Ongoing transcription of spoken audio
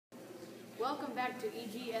welcome back to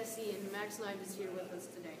Egsc, and Max Knight is here with us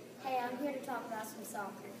today. Hey, I'm here to talk about some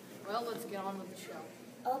soccer. Well, let's get on with the show.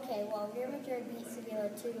 Okay, well, Real Madrid beat Sevilla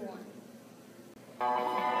 2-1.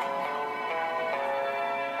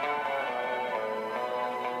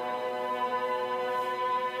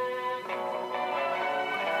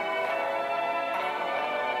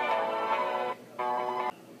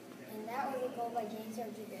 And that was a goal by James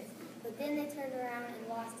Rodriguez. But then they turned around and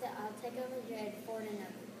lost to Atletico Madrid 4-0.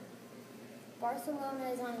 Barcelona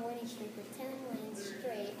is on a winning streak with 10 wins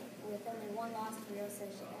straight, with only one loss to Real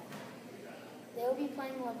Sociedad. They will be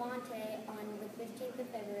playing Levante on the 15th of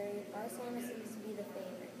February. Barcelona seems to be the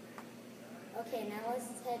favorite. Okay, now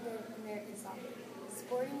let's head to American soccer.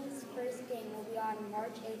 Sporting's first game will be on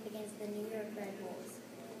March 8th against the New York Red Bulls.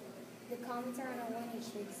 The Comets are on a winning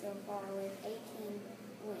streak so far with 18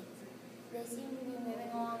 wins. They seem to be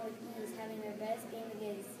moving along with ease, having their best game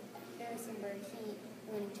against Harrisonburg Heat,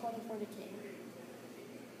 winning 24-2.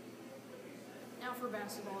 Now for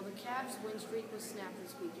basketball, the Cavs' win streak was snapped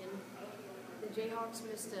this weekend. The Jayhawks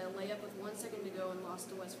missed a layup with 1 second to go and lost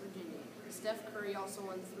to West Virginia. Steph Curry also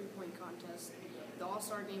won the three-point contest. The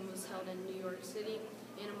All-Star game was held in New York City,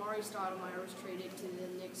 and Amari Stoudemire was traded from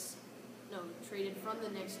the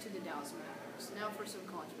Knicks to the Dallas Mavericks. Now for some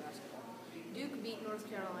college basketball. Duke beat North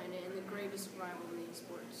Carolina in the gravest rivalry in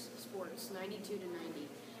sports, 92-90.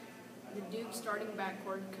 The Duke starting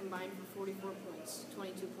backcourt combined for 44 points,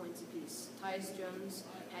 22 points apiece. Tyus Jones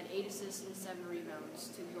had 8 assists and 7 rebounds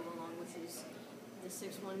to go along with the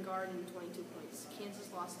 6'1" guard and 22 points. Kansas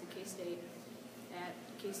lost to K-State at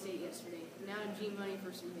K-State yesterday. Now G-Money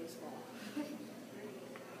for some baseball.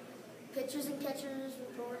 Pitchers and catchers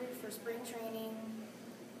reported for spring training.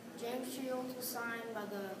 James Shields was signed by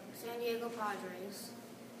the San Diego Padres.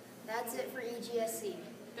 That's it for Egsc.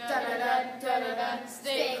 Da-da-da, da-da-da,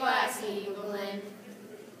 stay classy, Eagle Glen.